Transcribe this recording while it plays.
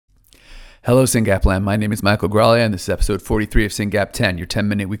Hello, SYNGAP Land. My name is Michael Graglia, and this is episode 43 of SYNGAP 10, your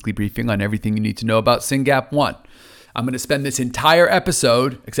 10-minute weekly briefing on everything you need to know about SYNGAP 1. I'm going to spend this entire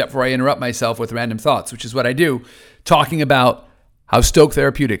episode, except for I interrupt myself with random thoughts, which is what I do, talking about how Stoke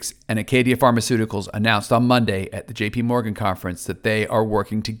Therapeutics and Acadia Pharmaceuticals announced on Monday at the JP Morgan conference that they are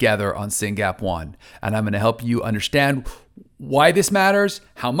working together on SYNGAP 1. And I'm going to help you understand why this matters,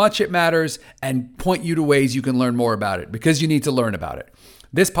 how much it matters, and point you to ways you can learn more about it, because you need to learn about it.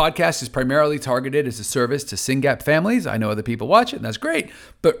 This podcast is primarily targeted as a service to SYNGAP families. I know other people watch it, and that's great,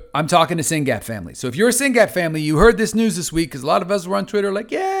 but I'm talking to SYNGAP families. So if you're a SYNGAP family, you heard this news this week, because a lot of us were on Twitter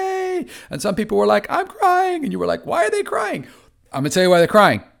like, yay! And some people were like, I'm crying. And you were like, why are they crying? I'm going to tell you why they're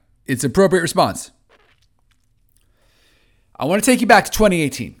crying. It's an appropriate response. I want to take you back to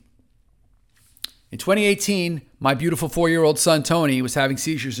 2018. In 2018, my beautiful 4-year-old son, Tony, was having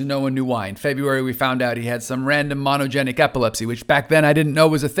seizures and no one knew why. In February, we found out he had some random monogenic epilepsy, which back then I didn't know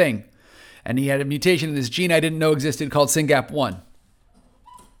was a thing. And he had a mutation in this gene I didn't know existed called SYNGAP1.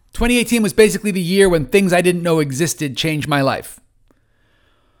 2018 was basically the year when things I didn't know existed changed my life.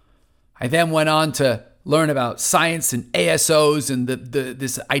 I then went on to learn about science and ASOs and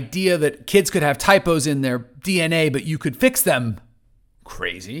this idea that kids could have typos in their DNA, but you could fix them.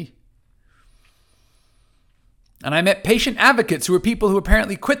 Crazy. And I met patient advocates who were people who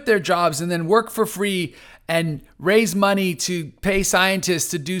apparently quit their jobs and then work for free and raise money to pay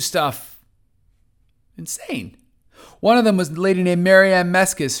scientists to do stuff. Insane. One of them was a lady named Marianne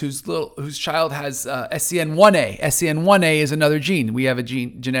Meskis, whose child has SCN1A. SCN1A is another gene. We have a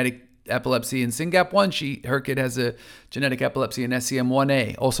genetic epilepsy in SYNGAP1. Her kid has a genetic epilepsy in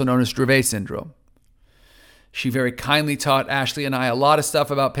SCN1A, also known as Dravet syndrome. She very kindly taught Ashley and I a lot of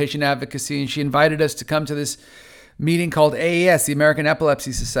stuff about patient advocacy, and she invited us to come to this meeting called AES, the American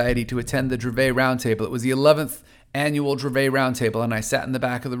Epilepsy Society, to attend the Dravet Roundtable. It was the 11th annual Dravet Roundtable, and I sat in the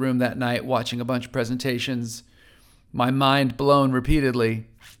back of the room that night watching a bunch of presentations, my mind blown repeatedly.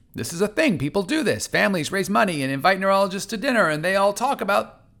 This is a thing. People do this. Families raise money and invite neurologists to dinner, and they all talk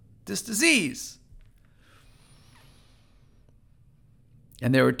about this disease.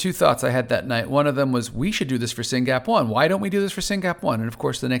 And there were two thoughts I had that night. One of them was, we should do this for SYNGAP1. Why don't we do this for SYNGAP1? And of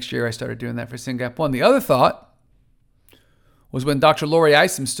course, the next year I started doing that for SYNGAP1. The other thought was when Dr. Lori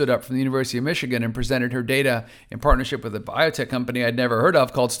Isom stood up from the University of Michigan and presented her data in partnership with a biotech company I'd never heard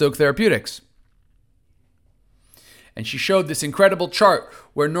of called Stoke Therapeutics. And she showed this incredible chart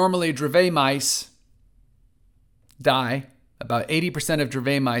where normally Dravet mice die. About 80% of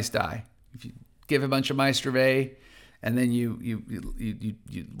Dravet mice die. If you give a bunch of mice Dravet and then you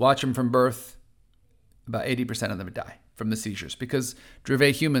watch them from birth, about 80% of them die from the seizures, because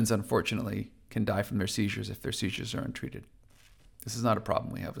Dravet humans, unfortunately, can die from their seizures if their seizures are untreated. This is not a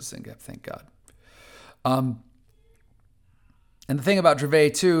problem we have with SYNGAP, thank God. And the thing about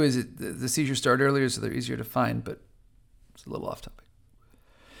Dravet, too, is the seizures start earlier, so they're easier to find, but it's a little off topic.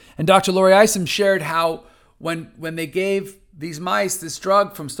 And Dr. Lori Isom shared how when they gave these mice this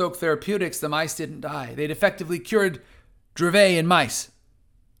drug from Stoke Therapeutics, the mice didn't die. They'd effectively cured Dravet in mice.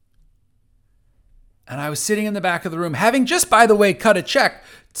 And I was sitting in the back of the room, having just, by the way, cut a check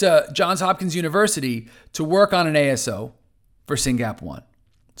to Johns Hopkins University to work on an ASO for SYNGAP1.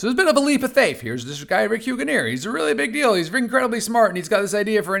 So there's a bit of a leap of faith. Here's this guy, Rick Huganier. He's a really big deal. He's incredibly smart, and he's got this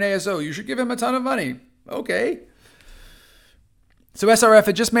idea for an ASO. You should give him a ton of money. Okay. So SRF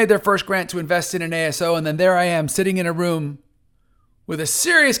had just made their first grant to invest in an ASO, and then there I am sitting in a room with a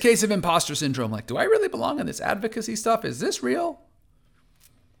serious case of imposter syndrome. Like, do I really belong in this advocacy stuff? Is this real?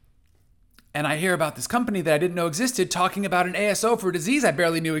 And I hear about this company that I didn't know existed talking about an ASO for a disease I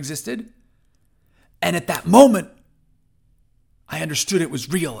barely knew existed. And at that moment, I understood it was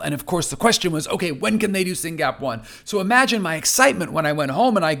real. And of course, the question was, okay, when can they do SYNGAP1? So imagine my excitement when I went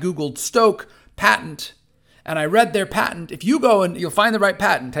home and I Googled Stoke patent, and I read their patent. If you go and you'll find the right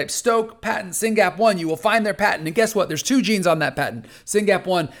patent, type Stoke patent SYNGAP1, you will find their patent. And guess what? There's 2 genes on that patent,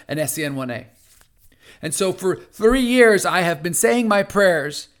 SYNGAP1 and SCN1A. And so for 3 years, I have been saying my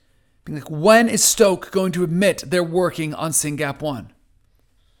prayers, being like, when is Stoke going to admit they're working on SYNGAP1?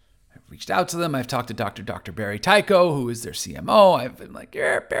 I've reached out to them. I've talked to Dr. Barry Tycho, who is their CMO. I've been like,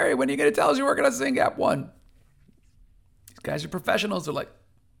 yeah, Barry, when are you going to tell us you're working on SYNGAP1? These guys are professionals. They're like,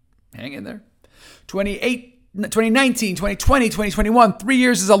 hang in there. 2019, 2020, 2021, 3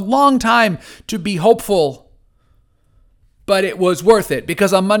 years is a long time to be hopeful, but it was worth it,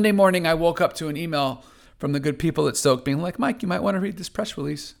 because on Monday morning, I woke up to an email from the good people at Stoke being like, Mike, you might want to read this press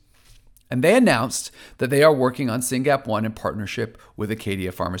release. And they announced that they are working on SYNGAP1 in partnership with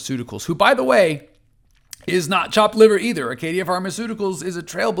Acadia Pharmaceuticals, who, by the way, is not chopped liver either. Acadia Pharmaceuticals is a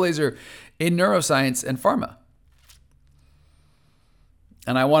trailblazer in neuroscience and pharma.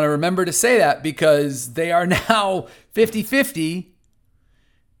 And I want to remember to say that because they are now 50-50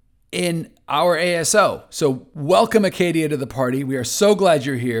 in our ASO. So welcome, Acadia, to the party. We are so glad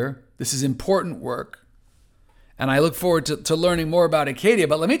you're here. This is important work. And I look forward to learning more about Acadia.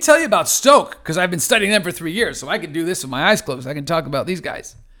 But let me tell you about Stoke, because I've been studying them for 3 years. So I can do this with my eyes closed. I can talk about these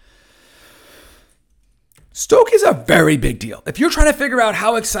guys. Stoke is a very big deal. If you're trying to figure out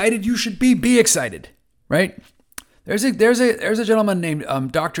how excited you should be excited, right? There's a gentleman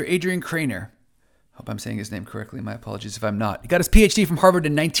named Dr. Adrian Craner. Hope I'm saying his name correctly. My apologies if I'm not. He got his PhD from Harvard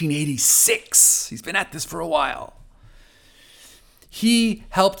in 1986. He's been at this for a while. He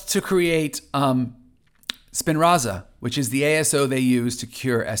helped to create Spinraza, which is the ASO they use to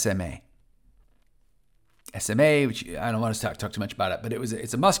cure SMA. SMA, which I don't want to talk too much about it, but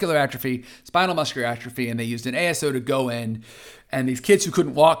it's a muscular atrophy, spinal muscular atrophy, and they used an ASO to go in, and these kids who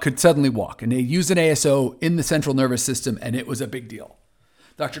couldn't walk could suddenly walk, and they used an ASO in the central nervous system, and it was a big deal.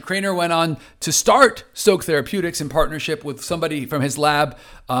 Dr. Craner went on to start Stoke Therapeutics in partnership with somebody from his lab,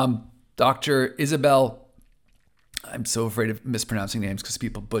 Dr. Isabel, I'm so afraid of mispronouncing names because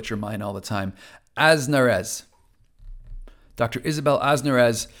people butcher mine all the time, Aznarez. Dr. Isabel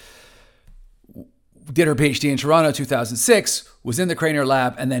Aznarez did her PhD in Toronto 2006, was in the Craner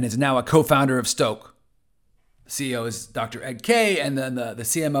lab, and then is now a co-founder of Stoke. The CEO is Dr. Ed Kay, and then the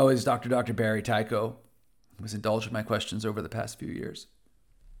CMO is Dr. Barry Tycho, who has indulged in my questions over the past few years.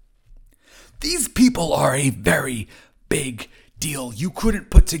 These people are a very big deal. You couldn't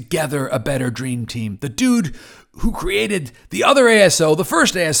put together a better dream team. The dude who created the other ASO, the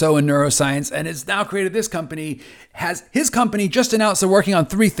first ASO in neuroscience, and has now created this company, has his company just announced they're working on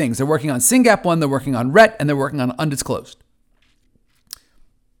 3 things. They're working on SYNGAP1, they're working on Rett, and they're working on undisclosed.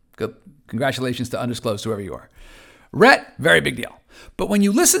 Good. Congratulations to undisclosed, whoever you are. Rett, very big deal. But when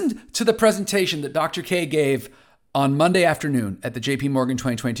you listened to the presentation that Dr. K gave on Monday afternoon at the JP Morgan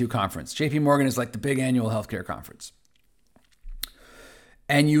 2022 conference, JP Morgan is like the big annual healthcare conference.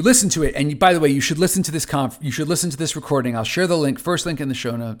 And you listen to it, and by the way, you should listen to this recording. I'll share the link, first link in the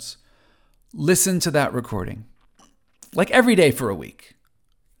show notes. Listen to that recording, like every day for a week.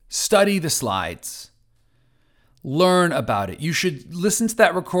 Study the slides. Learn about it. You should listen to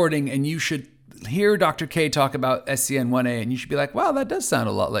that recording, and you should hear Dr. K talk about SCN1A, and you should be like, wow, that does sound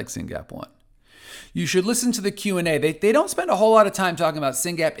a lot like SYNGAP1. You should listen to the Q&A. They don't spend a whole lot of time talking about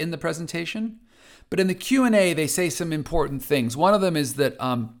SYNGAP in the presentation, but in the Q&A, they say some important things. One of them is that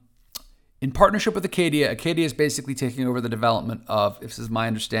in partnership with Acadia is basically taking over the development of, if this is my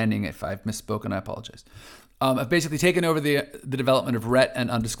understanding, if I've misspoken, I apologize, have basically taken over the development of Rett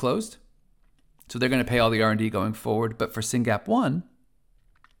and undisclosed. So they're going to pay all the R&D going forward. But for SYNGAP1,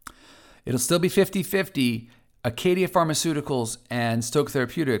 it'll still be 50-50. Acadia Pharmaceuticals and Stoke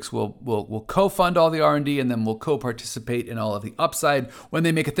Therapeutics will co-fund all the R&D, and then will co-participate in all of the upside when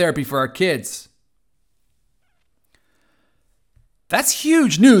they make a therapy for our kids. That's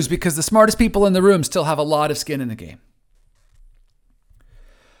huge news because the smartest people in the room still have a lot of skin in the game.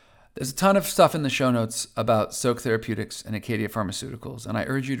 There's a ton of stuff in the show notes about Stoke Therapeutics and Acadia Pharmaceuticals, and I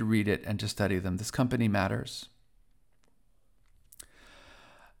urge you to read it and to study them. This company matters.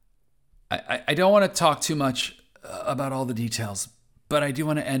 I don't want to talk too much about all the details, but I do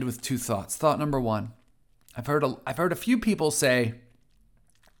want to end with 2 thoughts. Thought number 1, I've heard a few people say,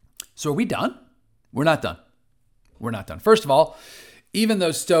 so are we done? We're not done. We're not done. First of all, even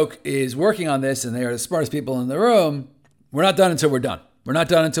though Stoke is working on this and they are the smartest people in the room, we're not done until we're done. We're not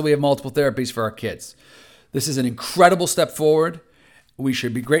done until we have multiple therapies for our kids. This is an incredible step forward. We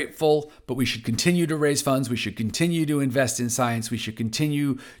should be grateful, but we should continue to raise funds. We should continue to invest in science. We should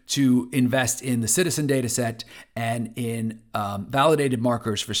continue to invest in the citizen data set and in validated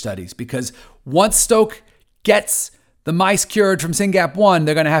markers for studies. Because once Stoke gets the mice cured from SYNGAP1,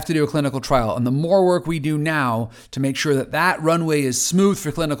 they're going to have to do a clinical trial. And the more work we do now to make sure that that runway is smooth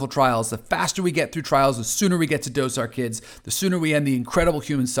for clinical trials, the faster we get through trials, the sooner we get to dose our kids, the sooner we end the incredible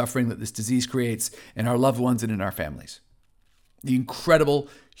human suffering that this disease creates in our loved ones and in our families. The incredible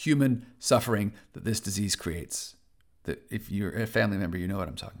human suffering that this disease creates. That if you're a family member, you know what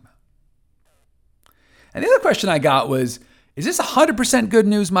I'm talking about. And the other question I got was, is this 100% good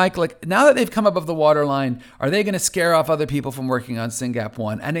news, Mike? Like, now that they've come above the waterline, are they going to scare off other people from working on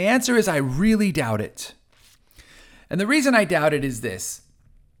SYNGAP1? And the answer is, I really doubt it. And the reason I doubt it is this.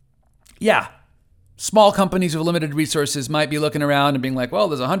 Yeah, small companies with limited resources might be looking around and being like, well,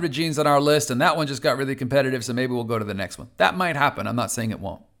 there's 100 genes on our list, and that one just got really competitive, so maybe we'll go to the next one. That might happen. I'm not saying it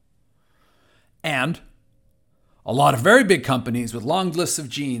won't. And a lot of very big companies with long lists of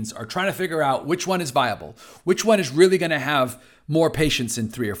genes are trying to figure out which one is viable, which one is really going to have more patients in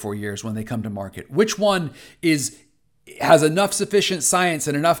 3 or 4 years when they come to market, which one is has enough sufficient science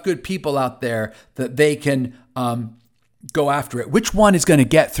and enough good people out there that they can go after it. Which one is going to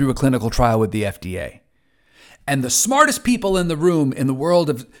get through a clinical trial with the FDA? And the smartest people in the room in the world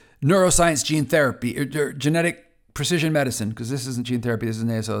of neuroscience, gene therapy, or genetic precision medicine, because this isn't gene therapy, this is an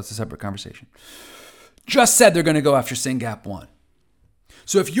ASO, it's a separate conversation, just said they're going to go after SYNGAP1.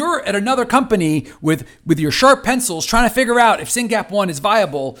 So if you're at another company with your sharp pencils trying to figure out if SYNGAP1 is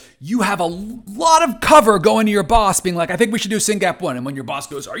viable, you have a lot of cover going to your boss being like, I think we should do SYNGAP1. And when your boss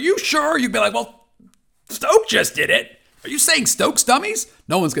goes, are you sure? You'd be like, well, Stoke just did it. Are you saying Stokes dummies?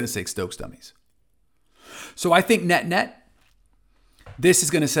 No one's going to say Stokes dummies. So I think net, this is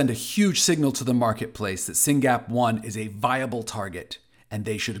going to send a huge signal to the marketplace that SYNGAP1 is a viable target and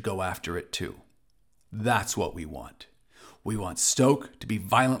they should go after it too. That's what we want. We want Stoke to be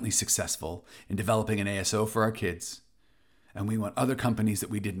violently successful in developing an ASO for our kids. And we want other companies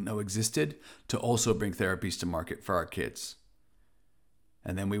that we didn't know existed to also bring therapies to market for our kids.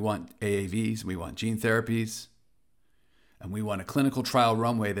 And then we want AAVs, we want gene therapies, and we want a clinical trial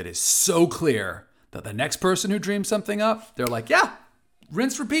runway that is so clear that the next person who dreams something up, they're like, yeah,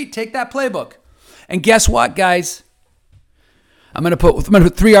 rinse, repeat, take that playbook. And guess what, guys? I'm going to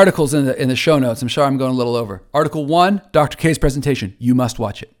put 3 articles in the show notes. I'm sure I'm going a little over. Article 1, Dr. K's presentation. You must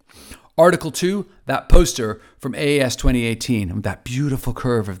watch it. Article 2, that poster from AAS 2018 with that beautiful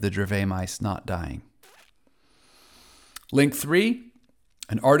curve of the Dravet mice not dying. Link 3,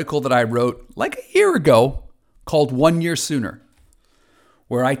 an article that I wrote like a year ago called 1 Year Sooner,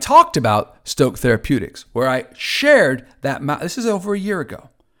 where I talked about Stoke Therapeutics, where I shared that, this is over a year ago,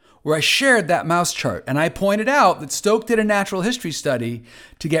 where I shared that mouse chart. And I pointed out that Stoke did a natural history study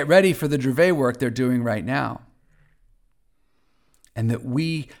to get ready for the Dravet work they're doing right now. And that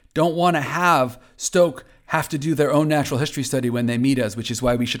we don't want to have Stoke have to do their own natural history study when they meet us, which is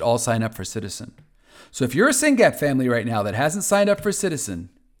why we should all sign up for Citizen. So if you're a SYNGAP family right now that hasn't signed up for Citizen,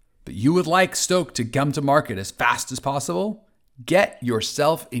 but you would like Stoke to come to market as fast as possible, get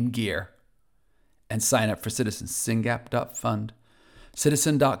yourself in gear and sign up for Citizen. SYNGAP.fund.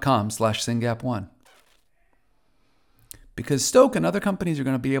 Citizen.com/SYNGAP1. Because Stoke and other companies are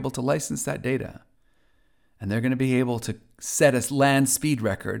going to be able to license that data. And they're going to be able to set a land speed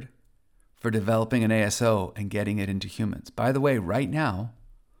record for developing an ASO and getting it into humans. By the way, right now,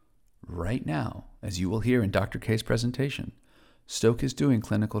 as you will hear in Dr. K's presentation, Stoke is doing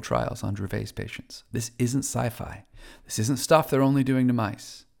clinical trials on Dravet's patients. This isn't sci-fi. This isn't stuff they're only doing to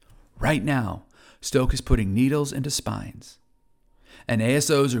mice. Right now, Stoke is putting needles into spines. And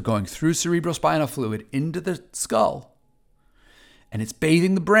ASOs are going through cerebrospinal fluid into the skull. And it's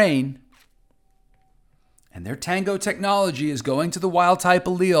bathing the brain. And their Tango technology is going to the wild type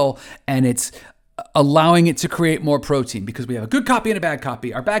allele and it's allowing it to create more protein because we have a good copy and a bad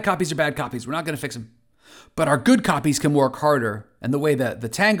copy. Our bad copies are bad copies. We're not going to fix them. But our good copies can work harder. And the way that the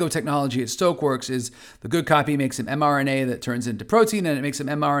Tango technology at Stoke works is the good copy makes an mRNA that turns into protein and it makes an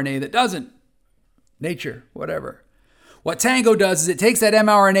mRNA that doesn't. Nature, whatever. What Tango does is it takes that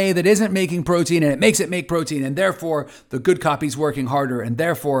mRNA that isn't making protein and it makes it make protein, and therefore the good copy's working harder, and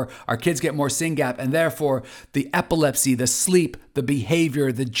therefore our kids get more SYNGAP, and therefore the epilepsy, the sleep, the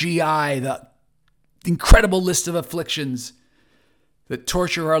behavior, the GI, the incredible list of afflictions that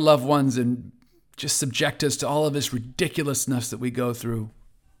torture our loved ones and just subject us to all of this ridiculousness that we go through,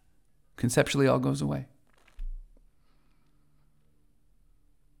 conceptually all goes away.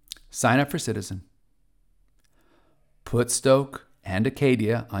 Sign up for Citizen. Put Stoke and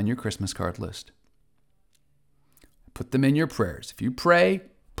Acadia on your Christmas card list. Put them in your prayers. If you pray,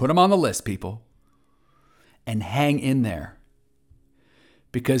 put them on the list, people. And hang in there.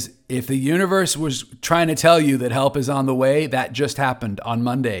 Because if the universe was trying to tell you that help is on the way, that just happened on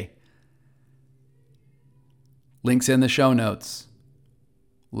Monday. Links in the show notes.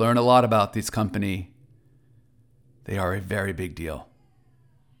 Learn a lot about this company. They are a very big deal.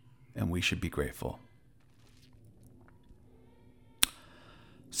 And we should be grateful.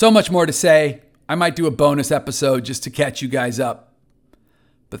 So much more to say. I might do a bonus episode just to catch you guys up.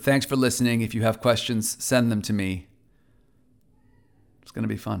 But thanks for listening. If you have questions, send them to me. It's going to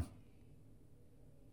be fun.